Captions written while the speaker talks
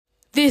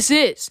This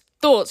is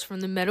Thoughts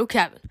from the Metal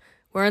Cabin,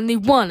 where only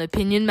one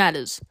opinion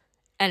matters,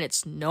 and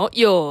it's not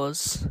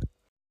yours.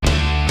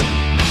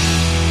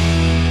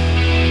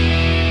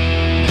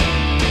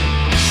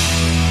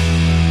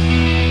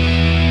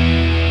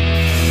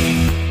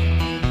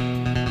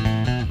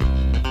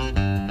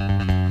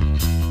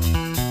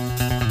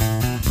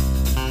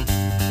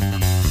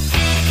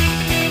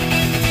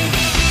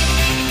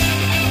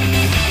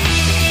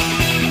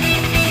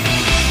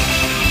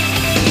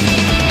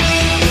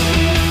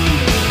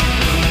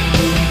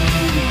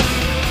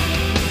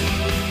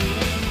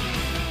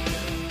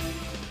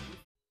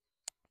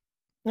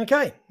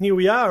 Okay, here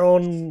we are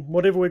on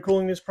whatever we're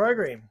calling this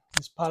program,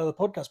 this part of the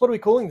podcast. What are we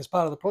calling this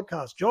part of the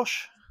podcast,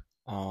 Josh?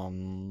 Part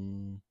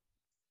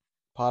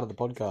of the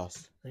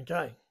podcast.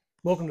 Okay,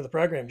 welcome to the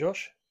program,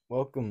 Josh.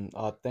 Welcome.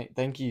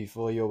 Thank you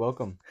for your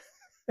welcome.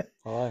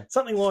 Hello.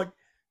 Something like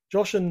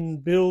Josh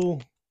and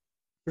Bill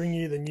bring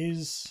you the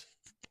news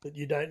that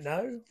you don't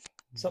know,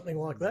 something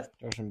like that.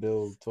 Josh and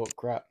Bill talk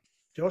crap.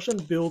 Josh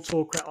and Bill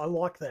talk crap. I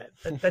like that.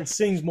 That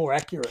seems more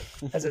accurate,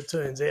 as it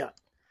turns out.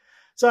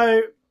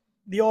 So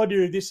the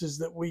idea of this is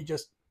that we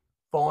just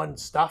find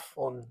stuff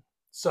on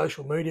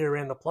social media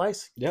around the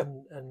place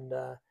and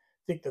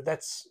think that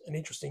that's an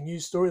interesting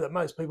news story that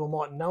most people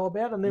might know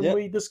about, and then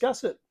we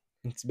discuss it.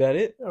 That's about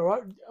it. All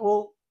right.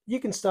 Well, you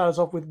can start us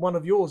off with one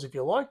of yours if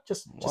you like,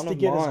 just to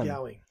get us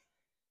going.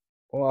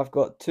 Well, I've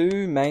got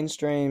two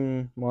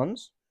mainstream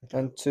ones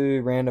and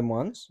two random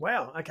ones.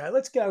 Wow. Okay.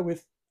 Let's go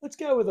with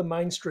a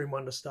mainstream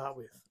one to start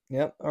with.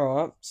 Yep. All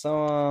right.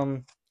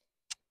 So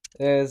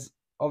there's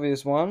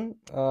obvious one.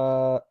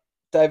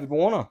 David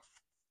Warner.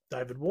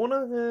 David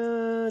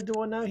Warner.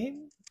 Do I know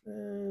him?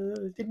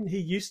 Didn't he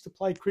used to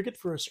play cricket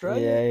for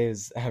Australia? Yeah, he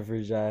was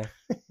average.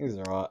 He was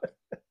alright.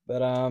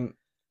 But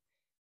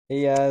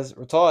he has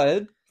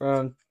retired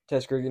from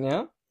Test cricket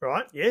now.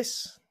 Right.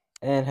 Yes.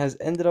 And has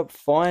ended up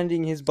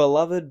finding his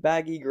beloved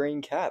baggy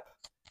green cap.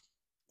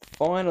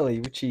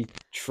 Finally, which he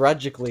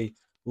tragically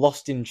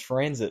lost in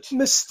transit.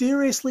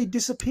 Mysteriously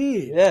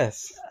disappeared.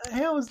 Yes.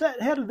 How was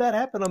that? How did that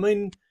happen? I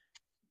mean,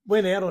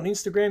 went out on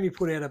Instagram. You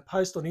put out a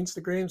post on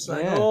Instagram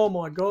saying, "Oh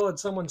my God,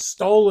 someone's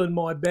stolen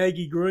my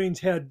baggy greens.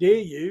 How dare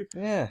you?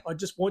 Yeah. I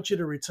just want you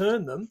to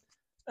return them."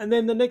 And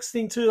then the next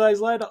thing, 2 days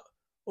later,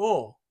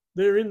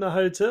 they're in the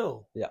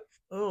hotel. Yeah.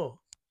 Oh,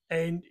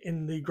 and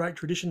in the great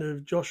tradition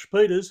of Josh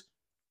Peters,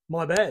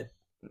 my bad.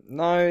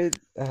 No.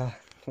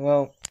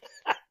 Well,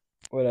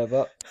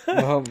 whatever.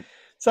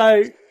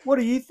 So, what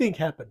do you think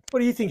happened? What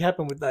do you think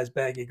happened with those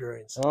baggy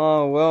greens?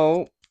 Oh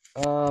well.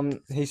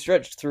 He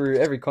stretched through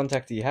every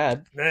contact he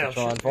had to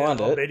try and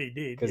find it. I bet he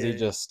did. Because he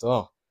just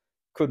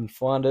couldn't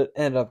find it.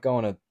 Ended up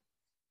going to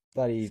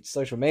bloody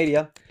social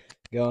media,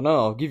 going,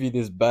 I'll give you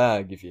this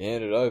bag if you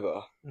hand it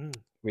over.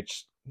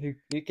 Which, who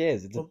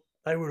cares?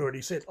 They would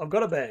already said, I've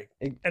got a bag,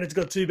 and it's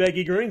got two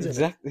baggy greens in it.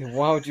 Exactly.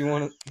 Why would you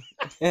want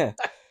it?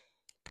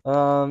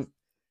 Yeah.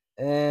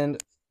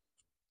 And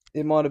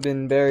it might have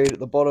been buried at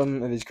the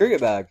bottom of his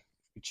cricket bag,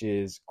 which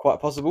is quite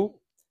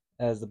possible,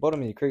 as the bottom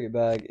of your cricket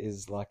bag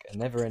is like a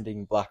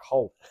never-ending black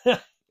hole.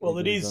 Well,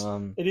 it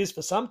is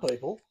for some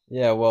people.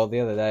 Yeah, well, the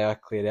other day I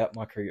cleared out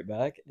my cricket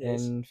bag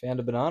and found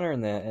a banana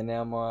in there, and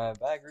now my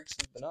bag reeks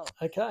of banana.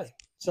 Okay.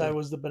 So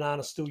was the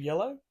banana still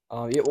yellow?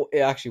 It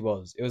actually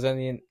was. It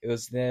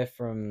was there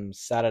from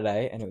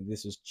Saturday, and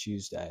this was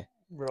Tuesday.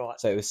 Right.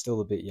 So it was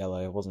still a bit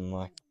yellow. It wasn't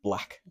like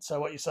black. So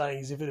what you're saying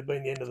is if it had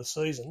been the end of the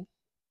season,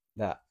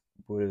 that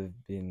would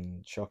have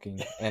been shocking,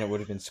 and it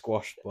would have been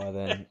squashed by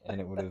then, and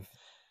it would have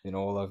been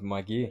all over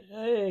my gear.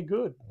 Yeah,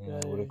 good.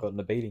 I would have gotten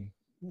a beating.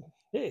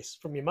 Yes,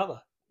 from your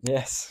mother.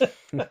 Yes.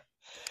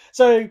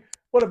 So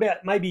what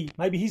about maybe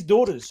his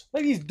daughters?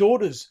 Maybe his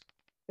daughters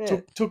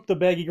took the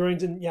baggy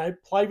greens and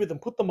played with them,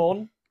 put them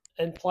on,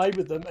 and played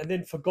with them, and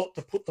then forgot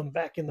to put them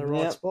back in the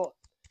right spot.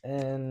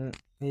 And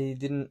he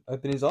didn't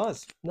open his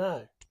eyes.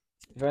 No.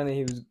 If only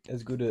he was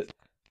as good at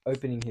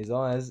opening his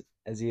eyes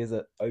as he is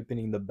at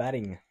opening the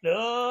batting.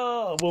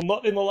 Oh, well,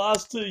 not in the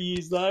last 2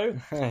 years though.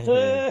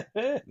 Yeah.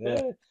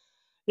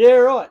 Yeah,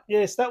 right.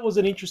 Yes, that was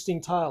an interesting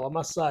tale, I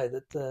must say.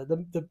 That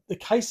the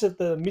case of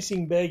the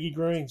missing baggy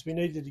greens, we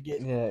needed to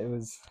get. Yeah, it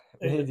was.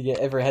 We needed to get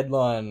every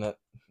headline. It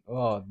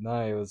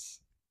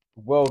was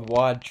a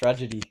worldwide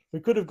tragedy.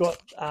 We could have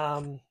got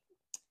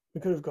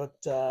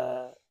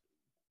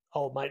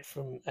old mate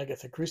from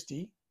Agatha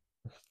Christie.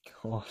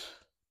 God.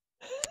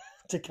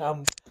 To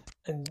come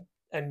and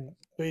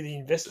be the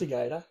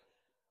investigator,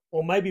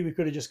 or maybe we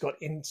could have just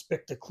got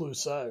Inspector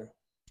Clouseau.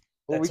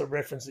 That's a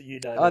reference that you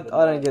don't. I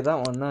don't get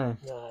that one. No.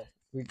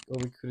 We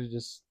could have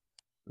just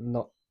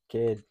not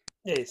cared.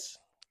 Yes.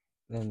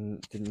 And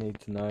didn't need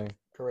to know.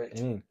 Correct.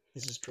 Anything.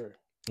 This is true.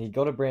 He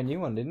got a brand new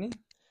one, didn't he?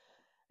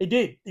 He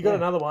did. He got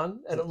another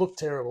one, and it looked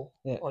terrible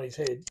on his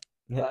head.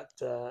 Yeah. But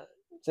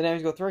so now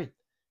he's got 3.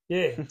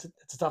 Yeah, it's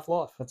a tough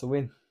life. That's a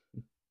win.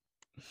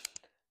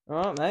 All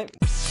right, mate.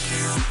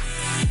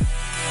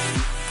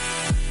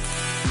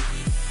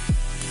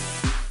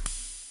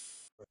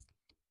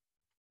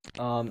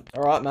 All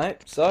right, mate.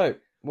 So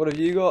what have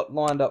you got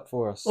lined up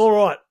for us? All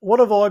right, what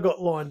have I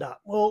got lined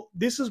up? Well,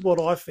 this is what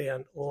I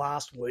found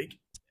last week,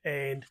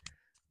 and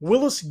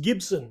Willis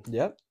Gibson,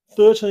 Yep.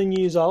 13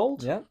 years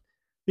old, Yep.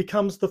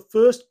 becomes the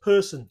first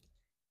person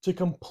to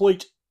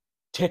complete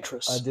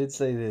Tetris. I did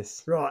see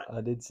this. Right.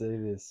 I did see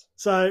this.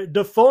 So,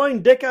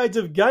 defying decades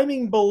of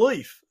gaming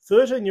belief,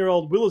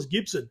 13-year-old Willis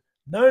Gibson,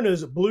 known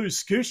as Blue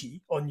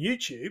Scooty on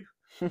YouTube,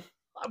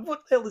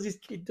 what the hell is this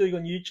kid doing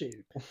on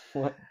YouTube?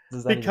 What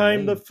does that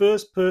Became even the mean?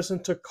 first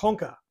person to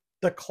conquer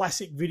the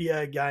classic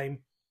video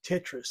game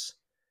Tetris.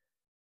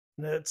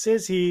 Now, it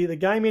says here the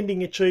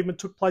game-ending achievement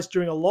took place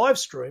during a live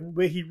stream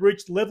where he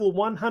reached level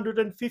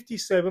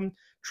 157,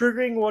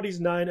 triggering what is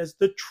known as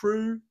the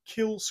true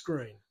kill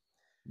screen.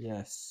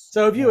 Yes.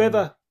 So have you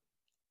ever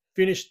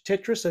finished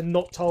Tetris and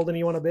not told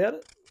anyone about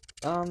it?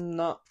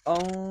 No.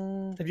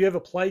 Have you ever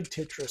played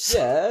Tetris?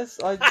 Yes.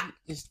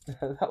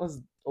 That was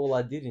all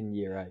I did in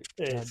year 8.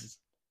 I Yes. just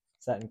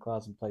sat in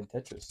class and played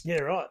Tetris.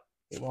 Yeah, right.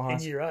 At my high In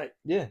school. year 8.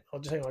 Yeah. I'll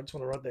just hang on, I just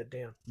want to write that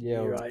down.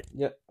 Yeah. Year 8.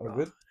 Yep. All Right.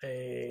 good.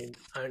 And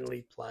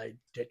only played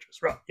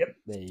Tetris. Right, yep.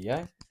 There you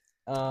go.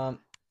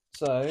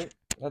 So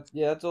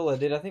that's all I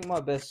did. I think my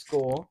best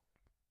score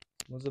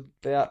was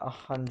about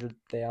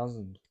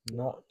 100,000.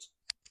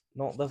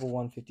 Not level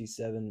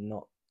 157.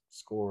 Not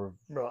score of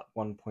Right.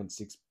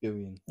 1.6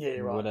 billion. Yeah,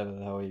 right. Whatever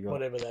the hell you got.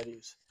 Whatever that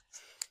is.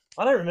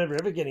 I don't remember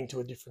ever getting to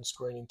a different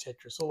screen in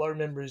Tetris. All I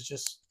remember is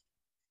just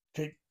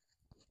keep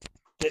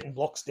getting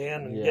blocks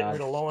down and Yeah, getting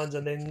rid of lines,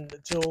 and then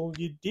until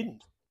you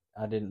didn't.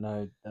 I didn't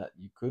know that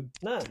you could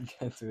No,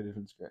 go to a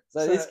different screen. So,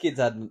 So- this kid's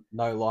had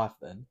no life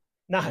then.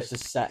 no. He's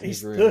just sat in He's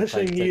his room. and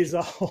played 13 years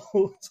Tetris.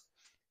 old.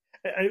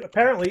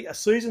 Apparently, a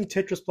seasoned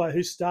Tetris player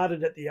who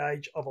started at the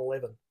age of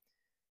 11.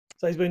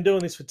 So he's been doing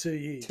this for 2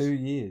 years. 2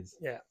 years.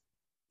 Yeah.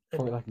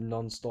 Probably like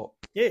non-stop.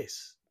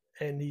 Yes,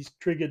 and he's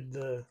triggered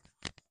the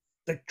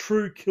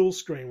true kill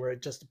screen where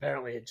it just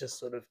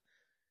sort of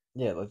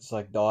Yeah, it just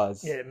like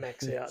dies.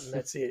 max out and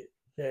that's it.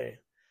 Yeah.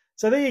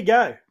 So there you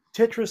go.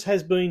 Tetris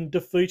has been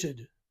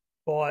defeated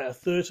by a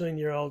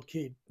 13-year-old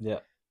kid. Yeah.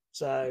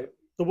 So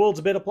the world's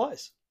a better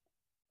place.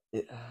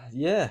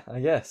 Yeah,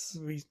 I guess.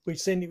 Do we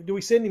send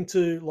him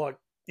to like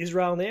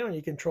Israel now, and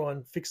you can try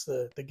and fix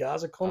the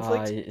Gaza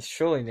conflict?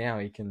 Surely now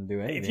he can do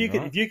anything,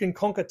 right? If you can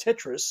conquer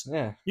Tetris,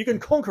 Yeah, you can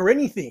conquer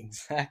anything.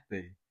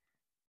 exactly.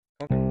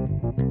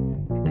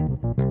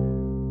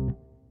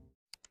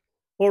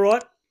 All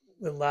right,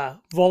 we'll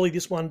volley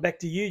this one back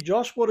to you,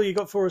 Josh. What do you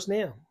got for us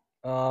now?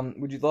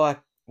 Would you like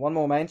one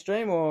more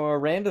mainstream or a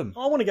random?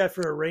 I want to go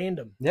for a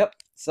random. Yep.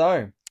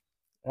 So,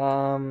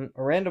 a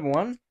random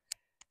one.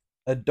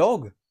 A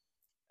dog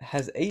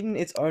has eaten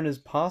its owner's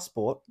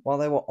passport while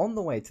they were on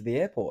the way to the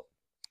airport.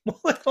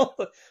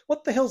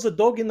 What the hell's a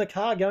dog in the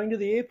car going to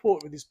the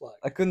airport with this bloke?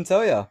 I couldn't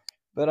tell you,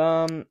 but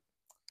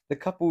the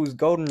couple's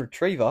golden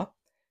retriever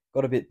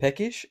got a bit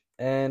peckish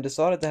and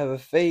decided to have a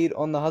feed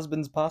on the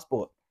husband's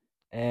passport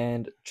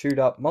and chewed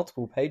up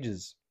multiple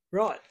pages.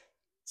 Right.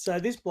 So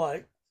this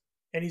bloke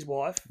and his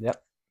wife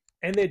Yep.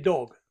 and their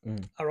dog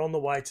Mm. are on the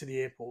way to the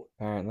airport.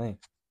 Apparently.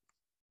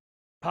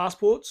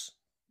 Passports,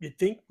 you'd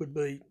think, would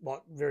be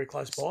like very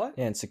close by.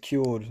 Yeah, and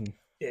secured. And,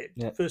 Yeah.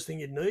 Yeah. First thing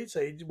you'd need.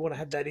 So you'd want to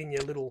have that in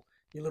your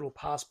little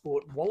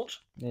passport wallet.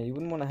 yeah, you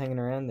wouldn't want it hanging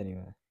around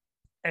anywhere.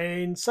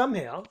 And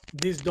somehow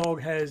this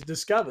dog has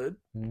discovered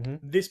Mm-hmm.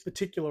 this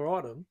particular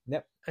item.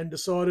 Yep. And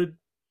decided,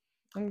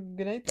 I'm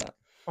gonna eat that.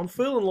 I'm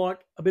feeling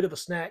like a bit of a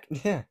snack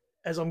Yeah.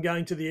 as I'm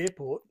going to the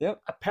airport.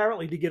 Yep.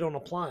 Apparently to get on a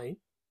plane,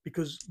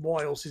 because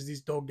why else is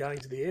this dog going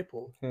to the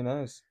airport? Who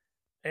knows?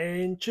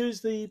 And choose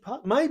the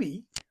part.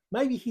 Maybe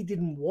he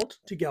didn't want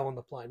to go on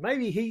the plane.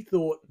 Maybe he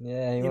thought,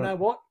 Yeah, you know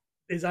what?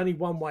 There's only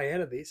one way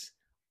out of this.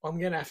 I'm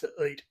going to have to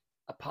eat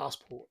a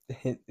passport.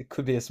 it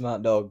could be a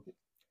smart dog. Do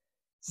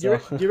So,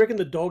 you reckon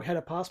the dog had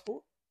a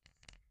passport?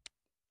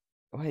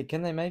 wait,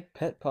 can they make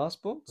pet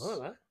passports? I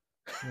don't know.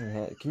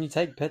 Yeah, can you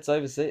take pets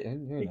overseas? Who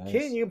You knows?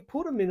 can. You can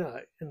put them in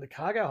the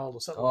cargo hold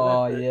or something. Oh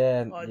like that,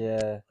 yeah, I-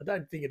 yeah. but I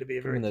don't think it'd be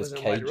a Put 'em very in those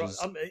pleasant way to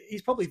ride. cages.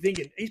 He's probably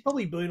thinking. He's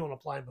probably been on a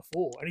plane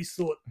before, and he's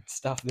thought,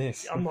 Stuff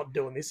this. "I'm not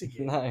doing this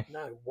again. No.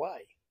 No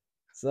way."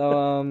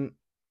 So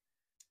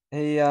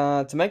he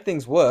to make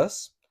things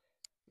worse,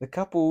 the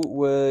couple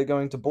were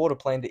going to board a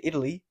plane to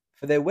Italy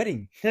for their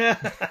wedding,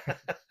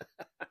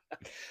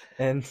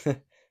 and the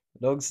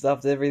dog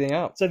stuffed everything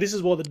up. So this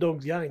is why the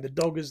dog's going. The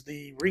dog is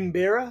the ring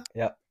bearer.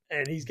 Yep.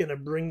 And he's going to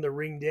bring the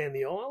ring down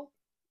the aisle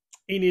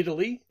in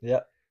Italy.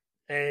 Yep.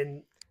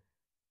 And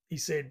he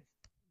said,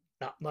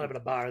 "No, not having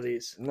a bar of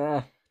this." Nah,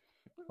 I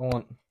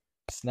want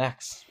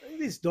snacks.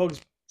 This dog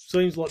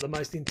seems like the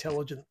most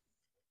intelligent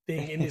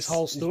thing in this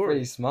whole He's story.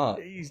 pretty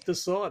smart. He's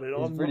decided,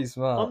 He's pretty I'm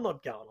smart.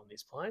 not going on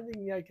this plane. They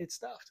can go get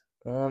stuffed.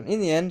 In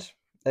the end,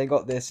 they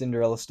got their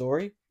Cinderella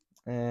story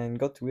and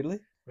got to Italy.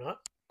 Right?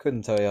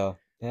 Couldn't tell you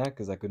how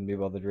because I couldn't be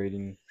bothered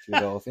reading through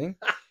the whole thing.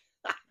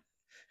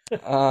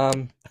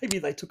 Maybe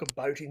they took a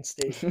boat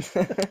instead.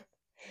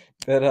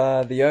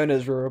 But the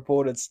owners were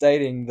reported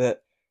stating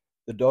that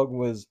the dog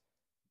was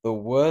the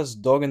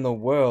worst dog in the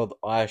world.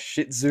 I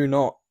shit zoo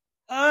not.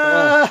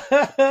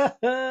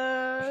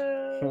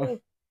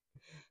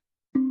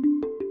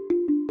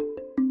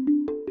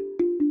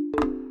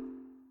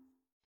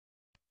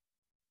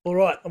 All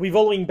right. Are we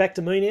volleying back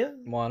to me now?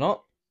 Why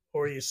not?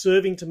 Or are you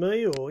serving to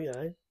me, or,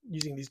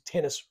 using this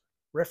tennis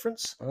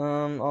reference?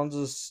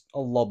 I'll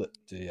lob it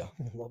to you.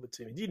 Lob it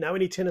to me. Do you know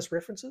any tennis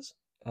references?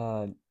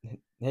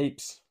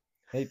 Heaps.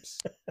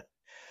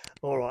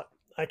 All right.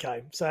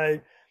 Okay. So,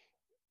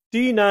 do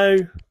you know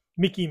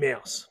Mickey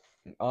Mouse?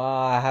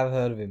 I have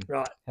heard of him.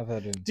 Right. Have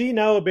heard of him. Do you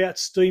know about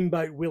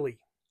Steamboat Willie?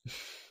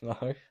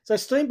 No. So,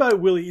 Steamboat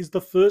Willie is the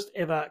first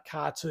ever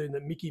cartoon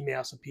that Mickey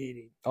Mouse appeared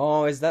in.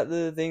 Oh, is that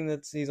the thing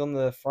he's on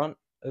the front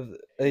of?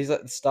 He's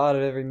at the start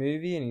of every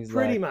movie, and he's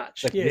Pretty like,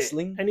 much, like yeah.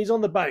 whistling. And he's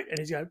on the boat, and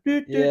he's going,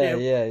 doot, doot, Yeah.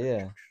 And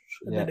Yeah.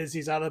 then there's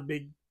this other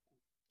big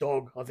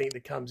dog, I think,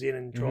 that comes in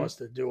and Mm-hmm. tries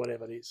to do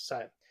whatever it is.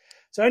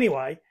 So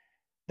anyway,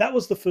 that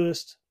was the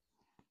first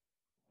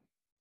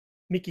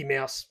Mickey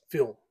Mouse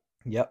film,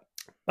 Yep.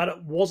 but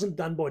it wasn't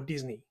done by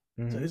Disney.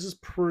 So Mhm. this is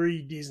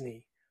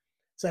pre-Disney.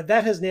 So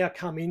that has now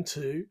come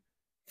into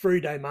free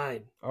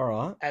domain All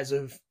right. as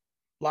of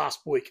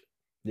last week.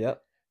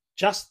 Yep.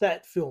 Just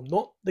that film,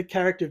 not the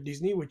character of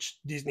Disney, which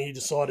Disney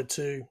decided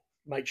to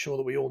make sure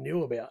that we all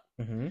knew about.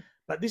 Mm-hmm.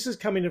 But this has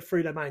come into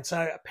free domain.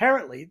 So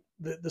apparently,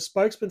 the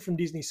spokesman from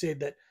Disney said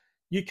that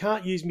you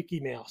can't use Mickey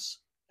Mouse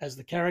as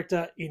the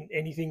character in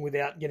anything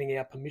without getting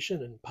our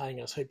permission and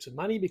paying us heaps of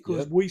money, because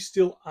Yep. we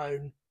still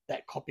own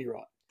that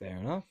copyright. Fair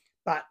enough.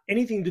 But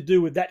anything to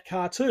do with that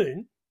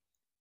cartoon,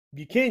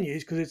 you can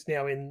use because it's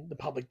now in the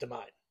public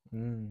domain.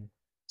 Mm.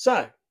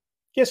 So,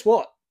 guess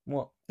what?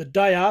 What? The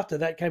day after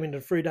that came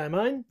into free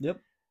domain, Yep.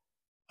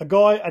 a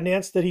guy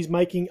announced that he's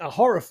making a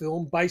horror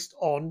film based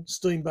on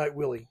Steamboat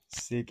Willie.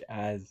 Sick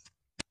as.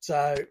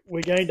 So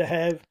we're going to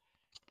have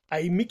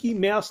a Mickey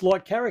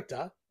Mouse-like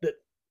character that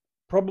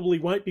probably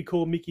won't be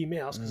called Mickey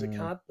Mouse because it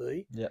can't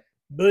be, Yep.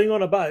 being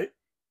on a boat,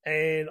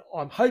 and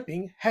I'm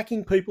hoping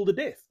hacking people to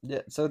death.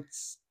 Yeah. So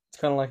it's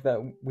kind of like that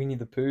Winnie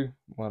the Pooh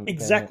one.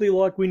 Exactly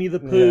like Winnie the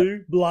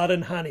Pooh, Blood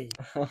and Honey.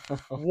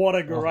 What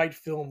a great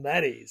film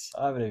that is.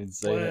 I haven't even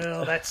seen it.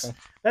 Well,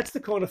 that's the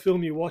kind of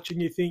film you watch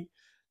and you think,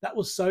 that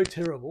was so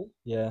terrible,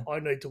 Yeah. I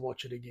need to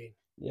watch it again.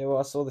 Yeah. Well,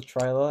 I saw the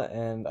trailer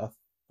and I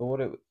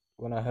thought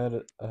when I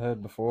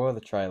heard before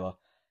the trailer,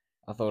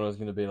 I thought it was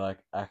gonna be like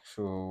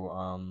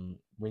actual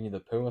Winnie the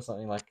Pooh or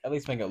something. Like at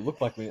least make it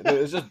look like Winnie.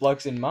 It was just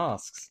blokes in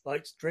masks.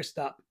 Blokes dressed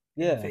up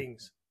Yeah. in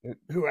things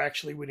who are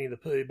actually Winnie the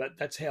Pooh, but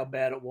that's how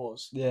bad it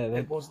was. Yeah.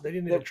 They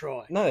didn't even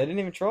try. No, they didn't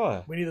even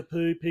try. Winnie the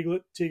Pooh,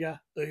 Piglet, Tigger,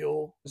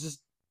 Eeyore, It's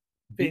just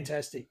big,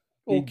 fantastic.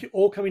 big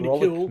All coming to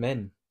brolic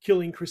men.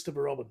 killing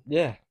Christopher Robin,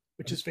 Yeah.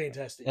 which is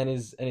fantastic. And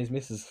his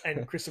missus.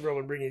 And Christopher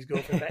Robin bringing his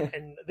girlfriend back,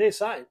 and they're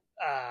saying,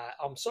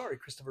 "I'm sorry,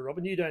 Christopher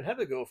Robin, you don't have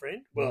a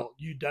girlfriend. Well,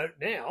 you don't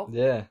now."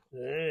 Yeah.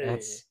 Yeah.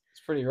 It's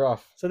pretty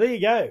rough. So there you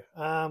go.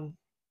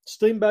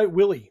 Steamboat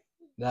Willie,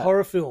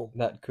 horror film.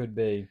 That could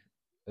be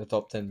a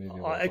top 10 movie.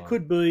 Of all It time.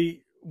 could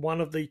be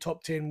one of the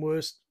top 10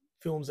 worst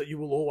films that you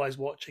will always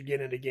watch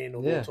again and again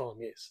all the time.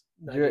 Yes,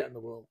 no doubt in the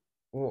world.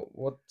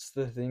 What's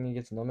the thing he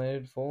gets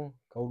nominated for?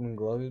 Golden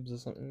Globes or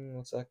something?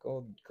 What's that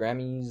called?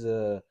 Grammys?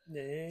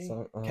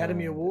 Yeah.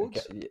 Academy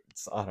Awards?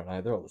 I don't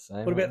know. They're all the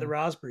same. What about the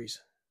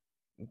raspberries?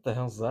 What the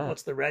hell's that?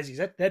 What's the Razzies?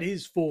 That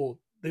is for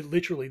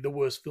literally the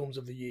worst films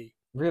of the year.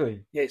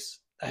 Really? Yes.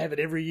 They have it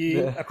every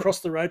year Yeah. across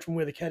the road from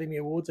where the Academy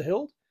Awards are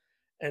held.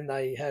 And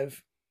they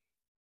have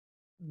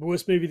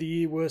worst movie of the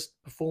year,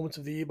 worst performance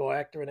of the year by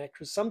actor and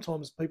actress.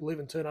 Sometimes people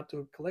even turn up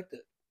to collect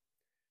it.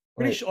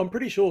 I'm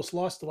pretty sure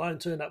Sly Stallone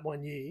turned up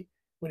one year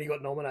when he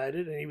got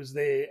nominated, and he was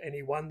there, and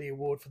he won the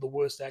award for the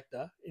worst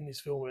actor in this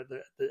film at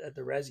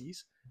the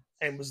Razzies,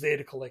 and was there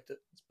to collect it.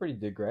 It's pretty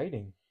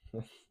degrading.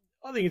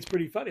 I think it's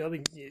pretty funny. I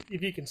think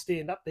if you can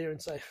stand up there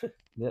and say,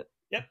 Yep.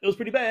 "Yep, it was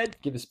pretty bad.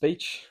 Give a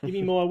speech. Give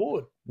me my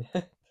award."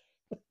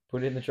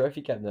 Put it in the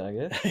trophy cabinet, I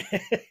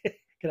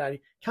guess.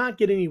 Can't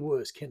get any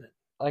worse, can it?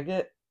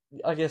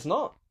 I guess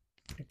not.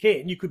 It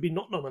can. You could be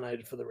not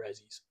nominated for the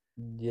Razzies.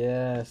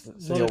 Yes.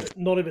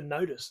 Not even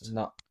noticed.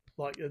 No.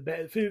 Like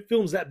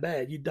films that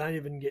bad, you don't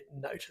even get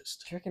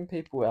noticed. Do you reckon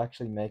people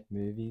actually make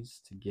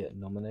movies to get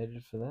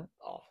nominated for that?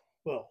 Oh,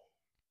 well,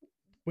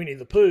 Winnie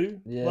the Pooh,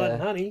 Yeah. Blood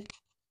and Honey.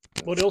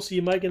 What else are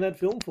you making that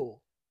film for?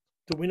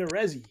 To win a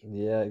Razzie?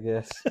 Yeah, I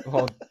guess.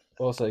 Well,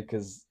 also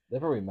because they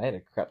probably made a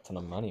crap ton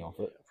of money off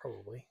it.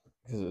 Probably.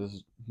 Because it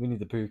was Winnie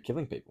the Pooh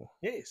killing people.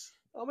 Yes.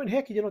 I mean,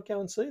 how could you not go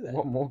and see that?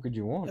 What more could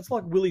you want? That's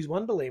like Willy's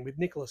Wonderland with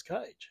Nicolas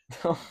Cage.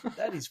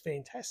 That is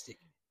fantastic.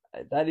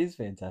 That is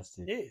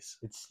fantastic. Yes.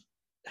 It's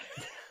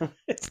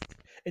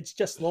it's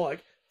just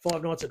like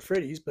Five Nights at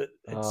Freddy's, but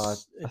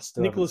it's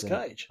Nicolas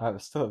Cage. I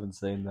still haven't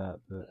seen that,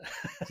 but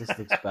it just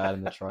looks bad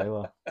in the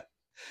trailer.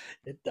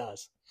 It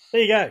does.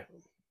 There you go.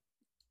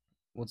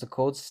 What's it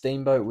called?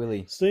 Steamboat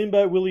Willie.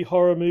 Steamboat Willie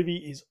horror movie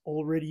is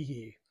already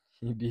here.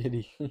 You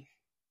beauty.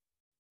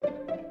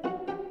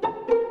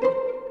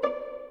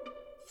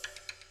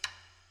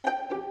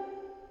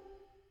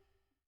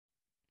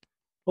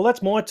 Well,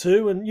 that's my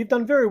two, and you've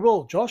done very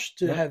well, Josh,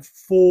 to have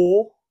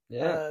four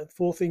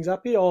things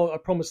up here. I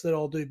promise that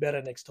I'll do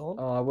better next time.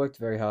 Oh, I worked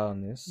very hard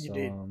on this. You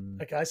did.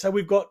 Okay, so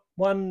we've got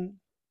one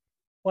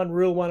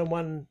real one and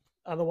one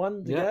other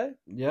one to go.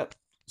 Yep.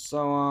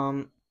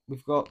 So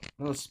we've got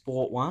another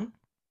sport one.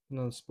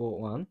 Another sport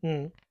one.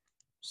 Mm.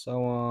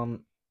 So,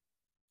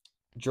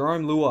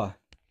 Jerome Luai,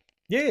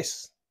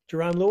 Yes,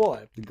 Jerome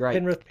Luai, the great,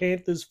 Penrith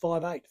Panthers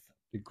 5'8".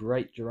 the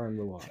great Jerome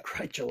Luai.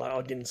 Great July.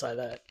 I didn't say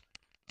that.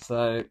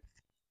 So,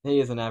 he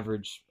is an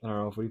average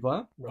NRL footy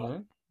player. Right. You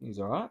know, he's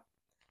all right.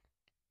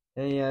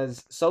 And he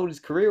has sold his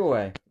career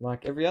away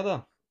like every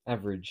other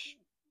average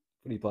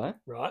footy player.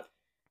 Right.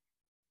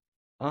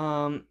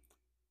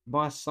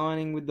 By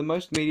signing with the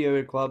most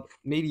mediocre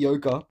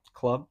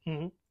club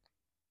Mhm.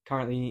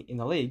 currently in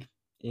the league,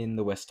 in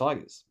the West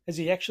Tigers. Has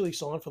he actually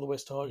signed for the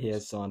West Tigers? He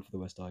has signed for the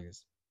West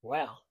Tigers.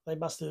 Wow. They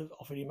must have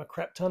offered him a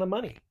crap ton of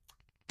money.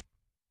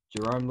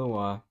 Jerome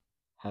Luai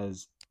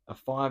has a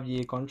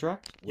 5-year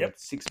contract Yep. worth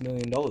 $6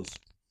 million.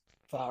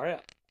 Far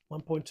out.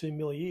 1.2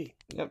 mil a year.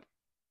 Yep.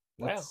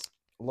 Wow. That's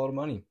a lot of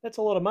money. That's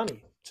a lot of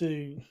money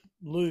to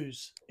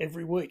lose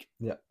every week.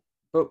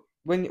 But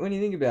when you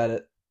think about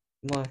it,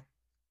 like,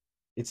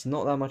 it's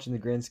not that much in the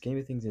grand scheme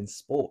of things in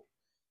sport.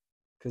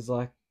 Because,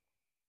 like,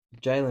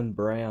 Jaylen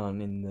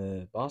Brown in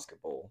the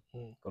basketball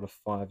got a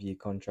 5-year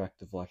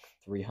contract of, like,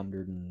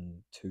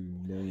 $302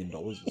 million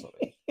or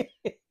something.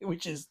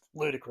 Which is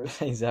ludicrous.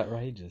 He's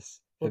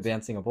outrageous for Well,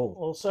 bouncing a ball.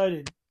 Well, so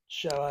did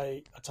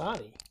Shohei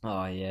Ohtani.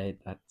 Oh, yeah,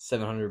 at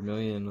 $700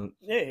 million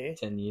Yeah.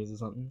 10 years or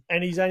something.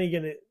 And he's gonna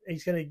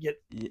get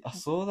Yeah, I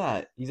saw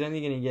that. He's only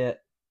going to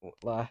get,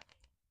 like,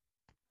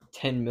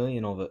 10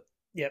 million of it.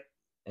 Yep.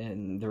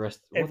 And the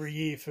rest every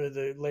year for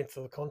the length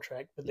of the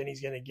contract, but then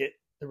he's going to get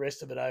the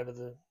rest of it over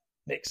the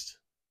next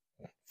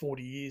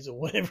 40 years or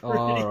whatever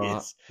it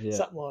is. Yeah.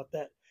 Something like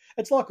that.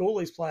 It's like all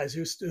these players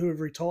who have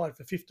retired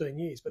for 15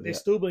 years, but they're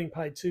still being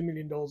paid $2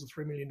 million or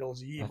 $3 million a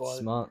year. That's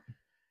smart.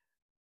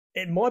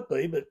 It might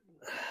be, but,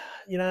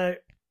 you know,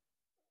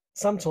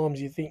 sometimes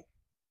you think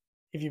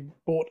if you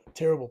bought a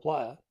terrible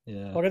player,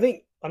 Yeah. like I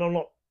think, and I'm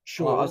not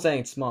sure. I'm saying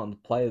it's smart on the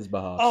players'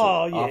 behalf.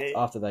 Oh, so yeah.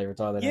 After they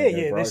retire, they Yeah, don't go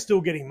they're broke.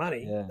 still getting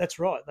money. Yeah. That's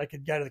right. They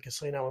could go to the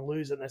casino and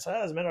lose it, and they say,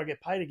 "Oh, doesn't matter. I get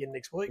paid again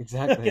next week.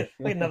 Exactly. I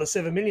get another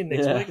 $7 million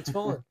next Yeah. week. It's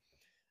fine."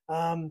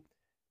 I'm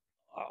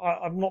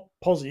not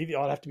positive.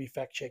 I'd have to be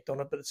fact checked on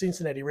it, but the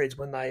Cincinnati Reds,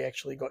 when they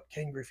actually got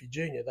Ken Griffey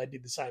Jr., they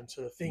did the same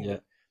sort of thing. Yeah.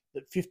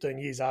 That 15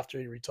 years after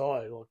he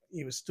retired, like,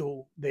 he was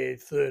still their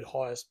third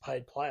highest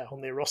paid player on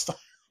their roster.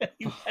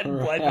 He hadn't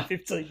played for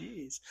 15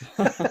 years.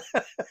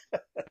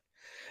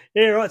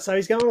 Yeah, right. So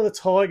he's going to the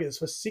Tigers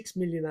for $6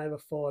 million over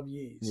 5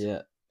 years.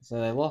 Yeah. So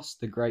they lost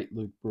the great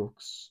Luke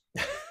Brooks,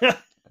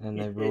 and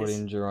they brought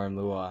in Jerome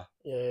Luai.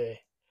 Yeah.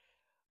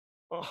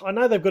 I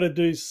know they've got to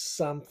do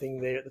something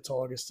there at the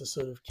Tigers to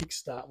sort of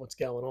kickstart what's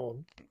going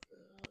on.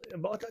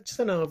 But I just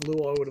don't know if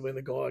Luai would have been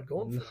the guy I'd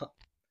gone for. No,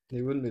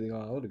 he wouldn't be the guy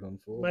I would have gone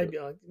for.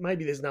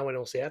 Maybe there's no one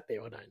else out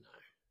there. I don't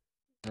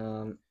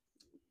know.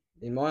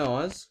 In my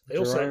eyes, They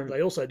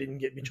also didn't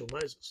get Mitchell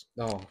Moses.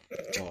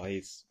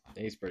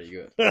 He's pretty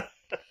good.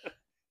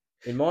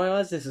 In my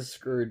eyes, this has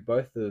screwed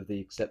both of the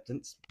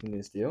acceptance in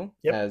this deal.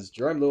 Yep. As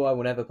Jerome Luai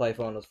will never play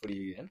finals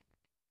footy again,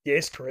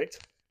 Yes,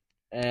 correct.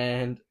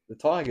 and the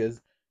Tigers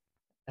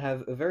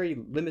have a very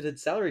limited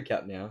salary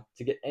cap now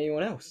to get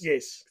anyone else.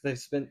 Yes, They've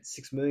spent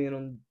 $6 million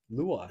on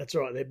Luai. that's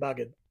right. They're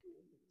buggered.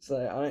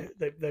 So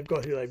They've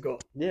got who they've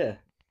got. yeah,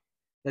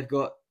 they've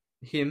got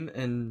him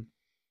and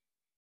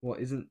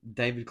isn't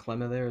David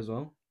Clemmer there as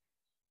well?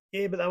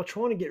 Yeah, but they were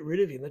trying to get rid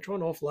of him. They're trying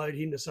to offload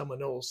him to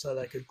someone else so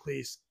they could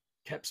clear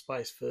cap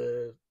space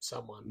for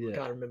someone. I Yeah.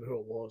 can't remember who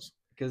it was.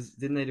 Because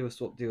didn't they do a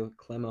swap deal with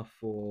Clemmer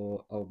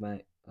for old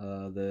mate,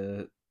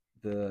 the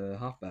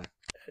halfback?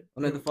 I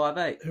mean the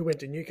 5'8". Who went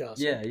to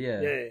Newcastle. Yeah. Yeah.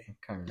 I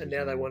can't remember And his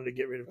now they name. wanted to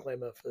get rid of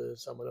Clemmer for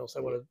someone else.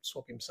 They want to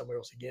swap him somewhere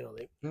else again, I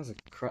think. That was a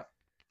crap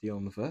deal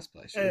in the first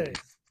place. Yeah, Really.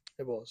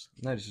 it was.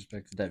 No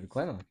disrespect to David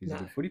Clemmer. He's a No.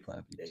 good footy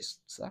player, but he Yes.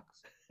 just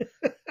sucks.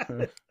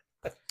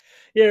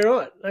 Yeah,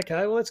 right.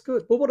 Okay, well, that's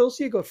good. Well, what else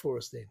you got for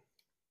us then?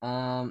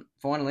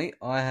 Finally,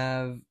 I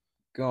have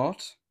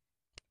got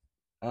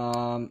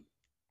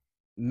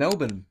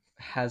Melbourne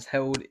has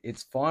held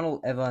its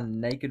final ever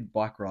naked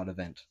bike ride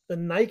event. The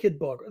naked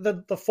bike.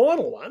 The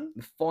final one?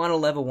 The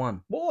final ever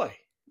one. Why?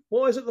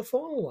 Why is it the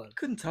final one?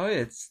 Couldn't tell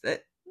you.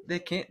 They're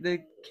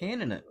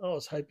canning it. I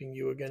was hoping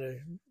you were going to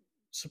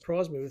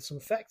surprise me with some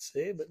facts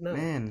there, but no.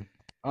 Man,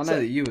 I know So-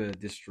 that you were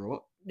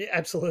distraught. Yeah,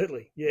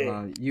 absolutely.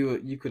 Yeah.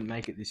 You couldn't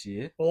make it this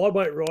year. Well, I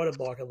won't ride a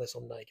bike unless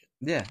I'm naked.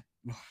 Yeah.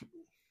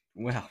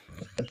 Wow.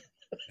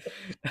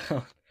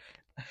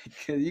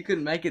 You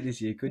couldn't make it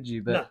this year, could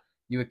you? But No.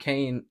 you were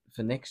keen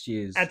for next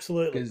year's.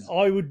 Absolutely. 'Cause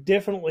I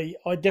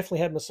definitely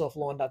had myself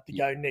lined up to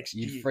go next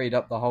You year. freed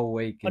up the whole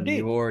week, I and did.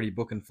 you were already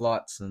booking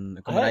flights and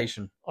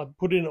accommodation. I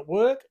put in at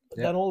work,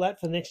 Yep. done all that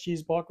for next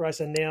year's bike race,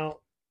 and now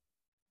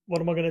what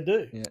am I going to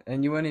do? Yeah,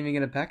 and you weren't even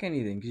going to pack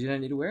anything because you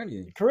don't need to wear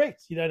anything.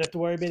 Correct. You don't have to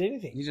worry about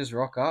anything. You just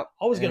rock up.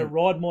 I was going to and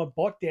ride my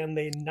bike down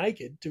there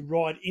naked to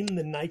ride in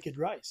the naked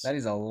race. That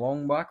is a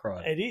long bike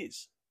ride. It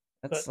is.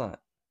 That's like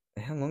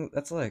how long?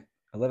 That's like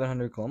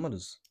 1,100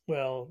 kilometers.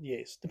 Well,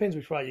 yes. Depends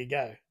which way you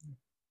go.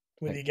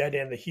 Whether you go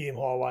down the Hume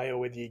Highway or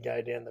whether you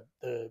go down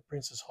the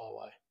Princess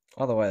Highway.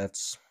 Either way,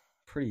 that's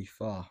pretty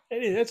far.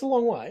 It is. It's a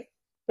long way.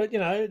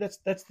 But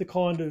that's the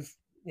kind of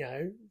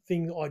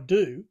thing I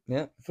do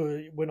Yeah. for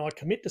when I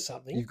commit to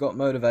something. You've got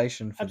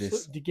motivation for Absolutely,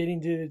 this. to get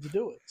into to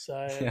do it.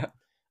 So Yeah.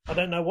 I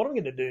don't know what I'm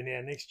going to do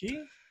now next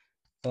year.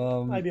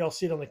 Maybe I'll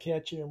sit on the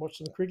couch here and watch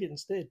some cricket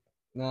instead.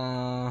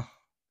 Nah,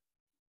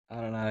 I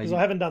don't know. Because I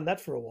haven't done that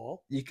for a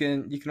while. You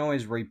can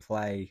always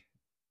replay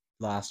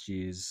last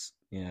year's.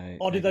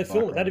 Oh, did they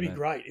film it? That'd be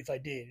great if they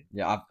did.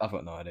 Yeah, I've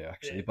got no idea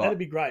actually. Yeah, but that'd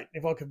be great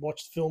if I could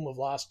watch the film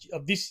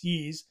of this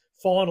year's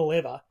final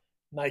ever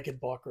naked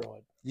bike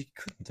ride. you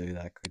couldn't do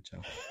that, could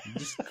you? You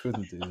just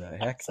couldn't do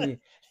that. How can you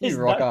There's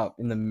rock no- up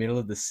in the middle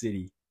of the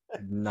city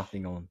with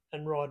nothing on?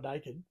 and ride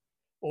naked,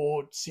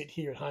 or sit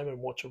here at home and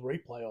watch a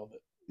replay of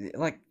it.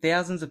 Like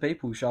thousands of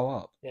people show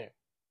up. Yeah.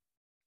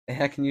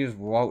 How can you just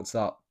waltz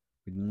up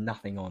with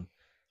nothing on?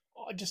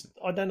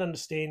 I don't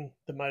understand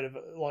the motive,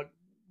 like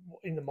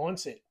in the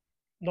mindset.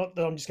 Not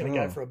that I'm just going to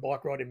Oh. go for a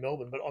bike ride in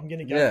Melbourne, but I'm going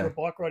to go Yeah. for a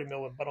bike ride in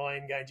Melbourne, but I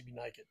am going to be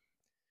naked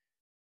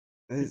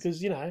It's-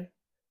 because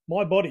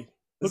my body.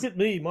 Look at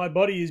me, my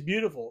body is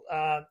beautiful.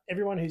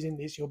 Everyone who's in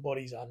this, your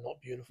bodies are not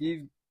beautiful.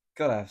 You've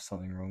got to have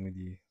something wrong with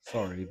you.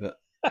 Sorry, but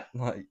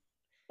like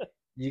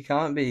you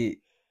can't be.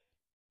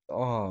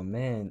 Oh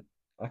man,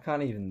 I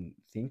can't even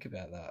think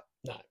about that.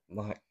 No.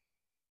 Like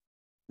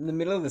in the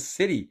middle of the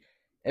city,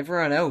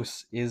 everyone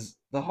else is.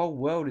 The whole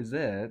world is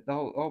there. The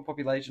whole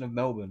population of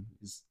Melbourne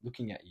is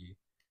looking at you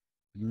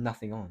with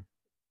nothing on.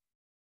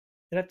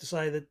 You'd have to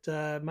say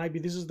that maybe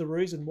this is the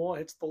reason why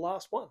it's the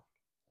last one.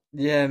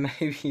 Yeah,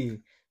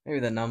 maybe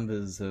the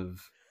numbers have.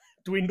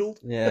 Dwindled.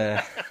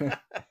 Yeah.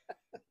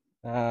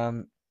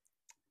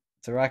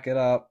 To rack it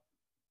up,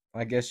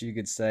 I guess you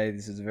could say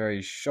this is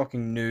very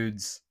shocking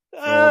nudes for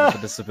all the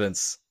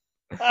participants.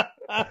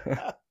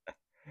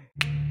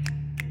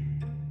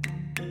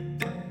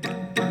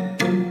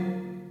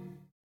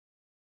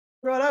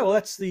 Righto, well,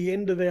 that's the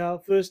end of our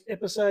first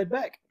episode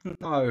back.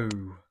 No.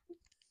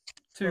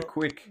 Too Well,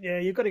 quick. Yeah,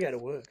 you've got to go to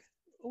work.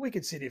 We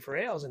could sit here for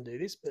hours and do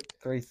this, but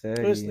 3:30.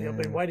 personally, I've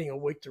yeah. been waiting a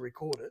week to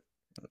record it.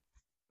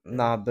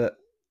 Nah, but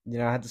I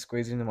had to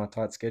squeeze it into my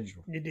tight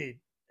schedule. You did,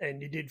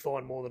 and you did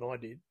find more than I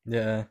did,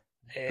 Yeah.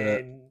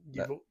 and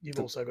that you've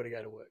took- also got to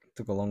go to work.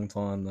 Took a long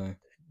time though.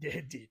 Yeah,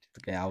 it did.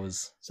 Took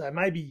hours. So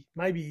maybe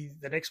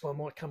the next one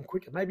might come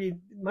quicker. Maybe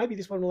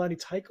this one will only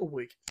take a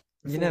week.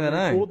 You before never we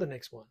know. record the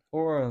next one.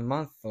 Or a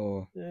month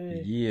or Yeah,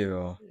 a year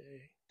or yeah,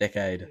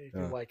 decade. if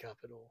you wake up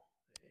at all.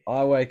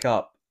 I wake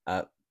up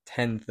at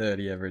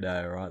 10:30 every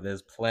day, right?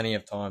 There's plenty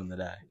of time in the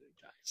day.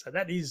 So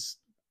that is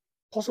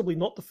possibly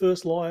not the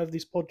first lie of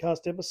this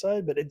podcast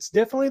episode, but it's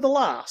definitely the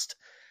last.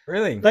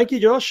 Really? Thank you,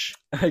 Josh.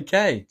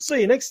 Okay.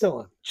 See you next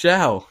time.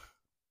 Ciao.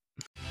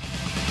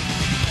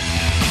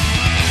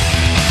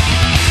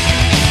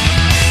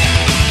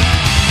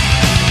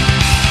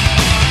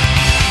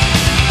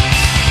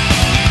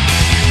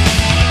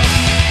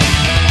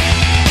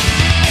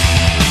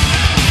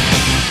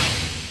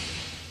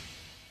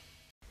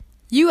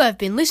 You have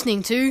been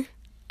listening to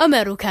a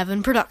Metal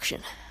Cavern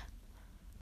production.